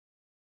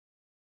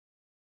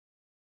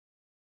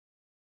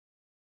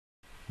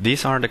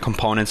These are the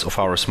components of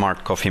our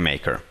smart coffee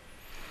maker.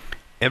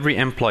 Every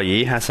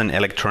employee has an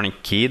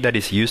electronic key that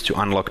is used to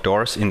unlock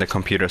doors in the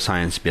computer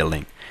science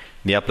building.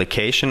 The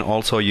application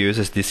also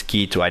uses this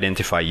key to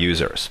identify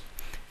users.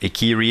 A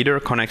key reader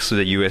connects to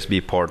the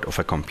USB port of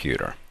a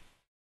computer.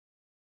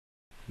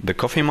 The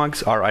coffee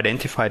mugs are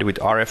identified with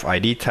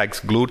RFID tags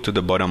glued to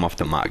the bottom of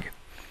the mug.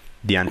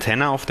 The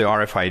antenna of the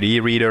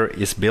RFID reader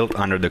is built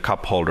under the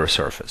cup holder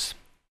surface.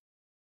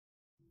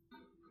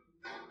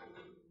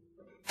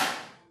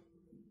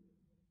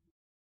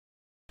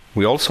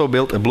 We also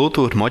built a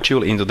Bluetooth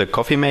module into the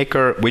coffee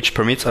maker, which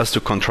permits us to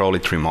control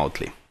it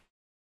remotely.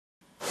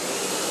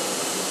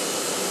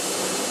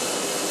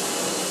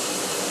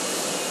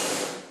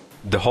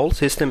 The whole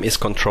system is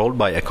controlled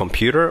by a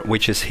computer,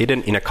 which is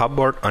hidden in a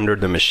cupboard under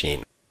the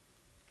machine.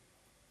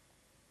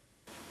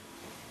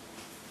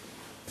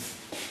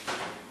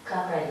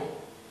 Cup ready.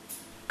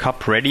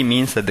 Cup ready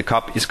means that the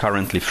cup is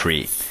currently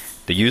free.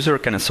 The user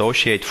can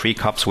associate free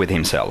cups with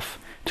himself.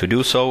 To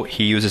do so,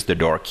 he uses the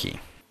door key.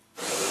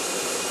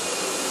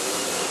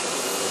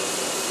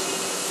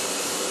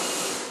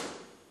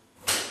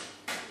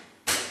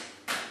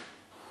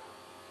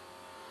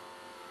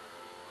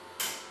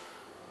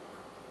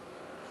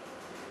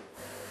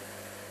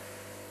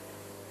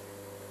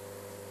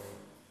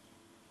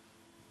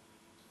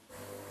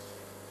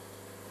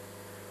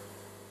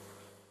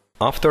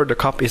 After the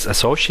cup is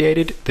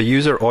associated, the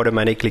user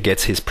automatically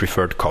gets his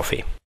preferred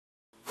coffee.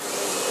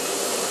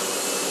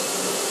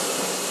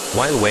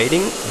 While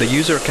waiting, the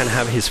user can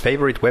have his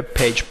favorite web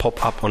page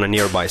pop up on a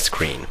nearby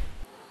screen.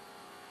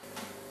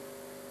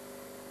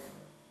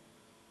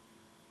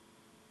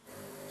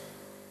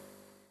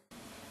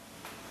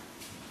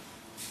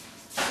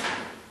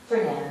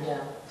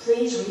 Fernando,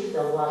 please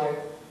refill water.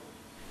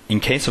 In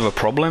case of a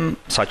problem,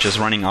 such as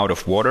running out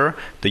of water,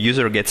 the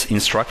user gets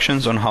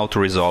instructions on how to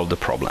resolve the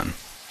problem.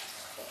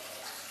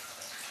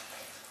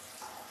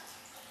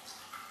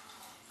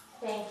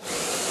 Thank you.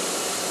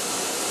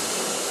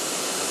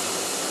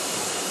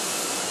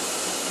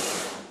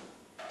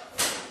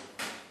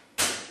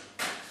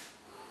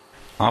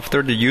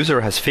 After the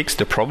user has fixed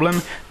the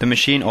problem, the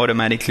machine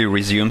automatically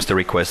resumes the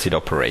requested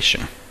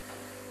operation.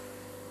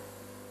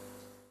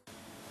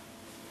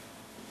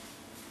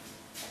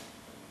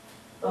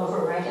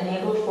 Overwrite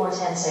enabled for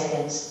 10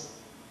 seconds.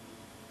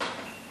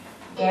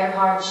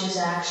 Gerhard, choose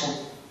action.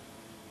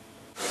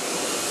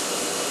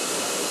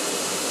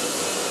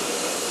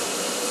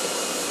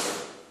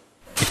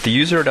 If the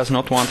user does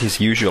not want his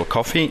usual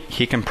coffee,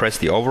 he can press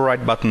the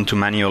override button to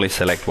manually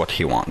select what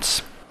he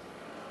wants.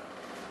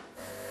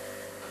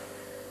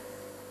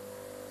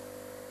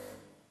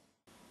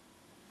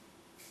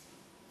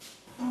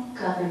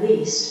 Cup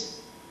released.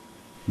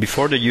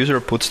 Before the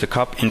user puts the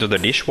cup into the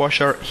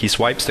dishwasher, he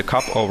swipes the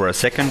cup over a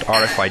second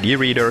RFID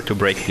reader to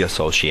break the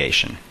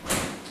association.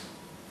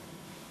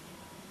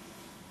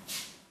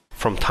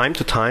 From time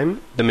to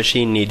time, the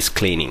machine needs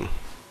cleaning.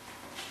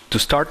 To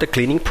start the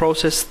cleaning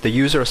process, the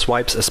user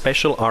swipes a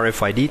special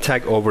RFID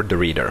tag over the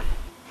reader.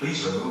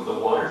 Please remove the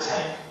water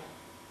tank.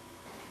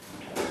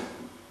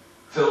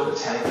 Fill the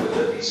tank with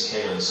a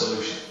descaling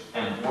solution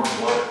and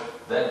warm water,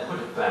 then put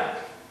it back.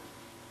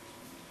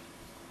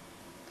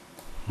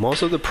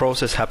 Most of the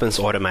process happens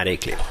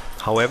automatically.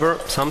 However,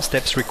 some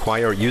steps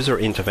require user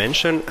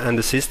intervention, and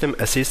the system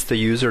assists the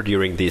user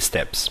during these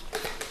steps.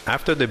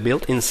 After the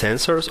built-in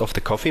sensors of the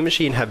coffee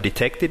machine have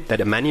detected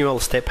that a manual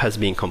step has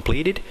been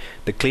completed,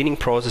 the cleaning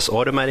process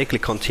automatically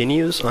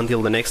continues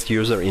until the next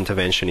user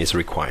intervention is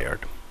required.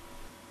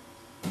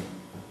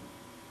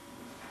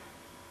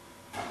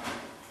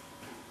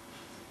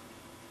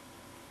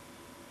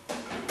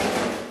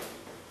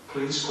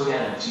 Please put an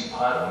empty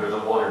pot under the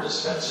water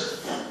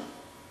dispenser.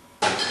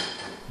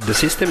 The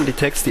system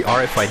detects the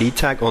RFID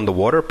tag on the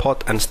water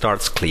pot and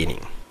starts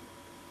cleaning.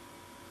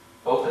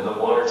 Open the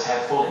water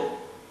tap fully.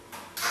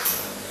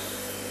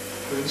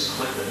 Please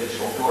click the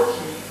digital door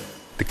key.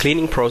 The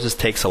cleaning process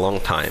takes a long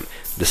time.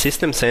 The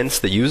system sends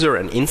the user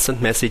an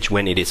instant message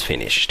when it is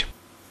finished.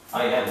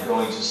 I am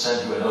going to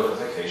send you a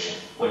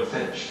notification when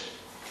finished.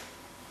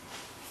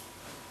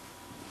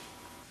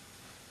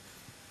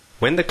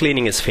 When the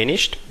cleaning is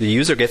finished, the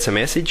user gets a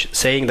message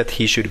saying that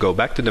he should go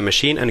back to the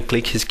machine and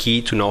click his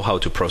key to know how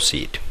to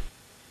proceed.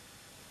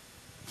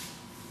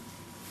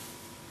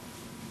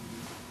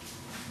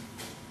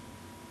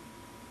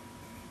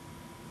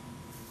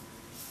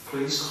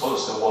 Please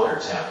close the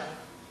water tap.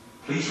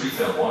 Please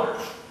refill water.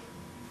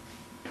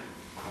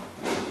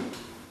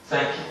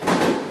 Thank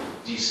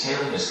you.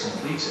 Descaling is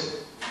completed.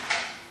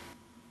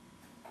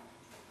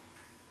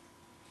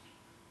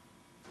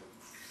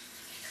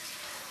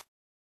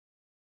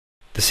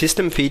 The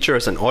system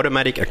features an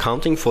automatic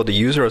accounting for the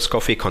user's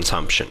coffee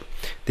consumption.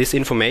 This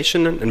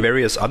information and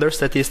various other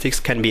statistics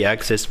can be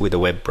accessed with a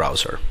web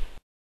browser.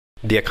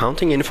 The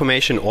accounting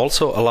information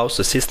also allows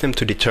the system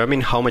to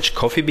determine how much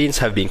coffee beans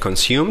have been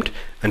consumed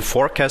and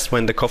forecast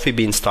when the coffee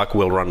bean stock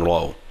will run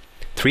low.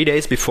 3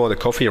 days before the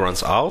coffee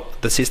runs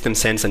out, the system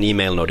sends an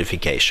email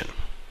notification.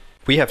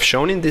 We have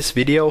shown in this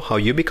video how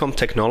Ubicom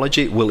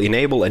technology will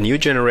enable a new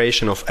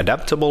generation of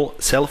adaptable,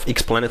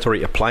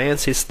 self-explanatory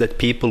appliances that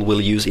people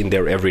will use in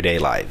their everyday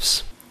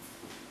lives.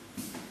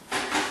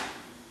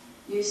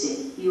 You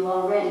see, you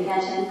already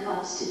had 10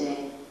 cups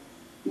today.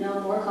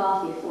 No more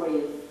coffee for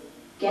you.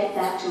 Get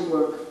back to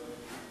work.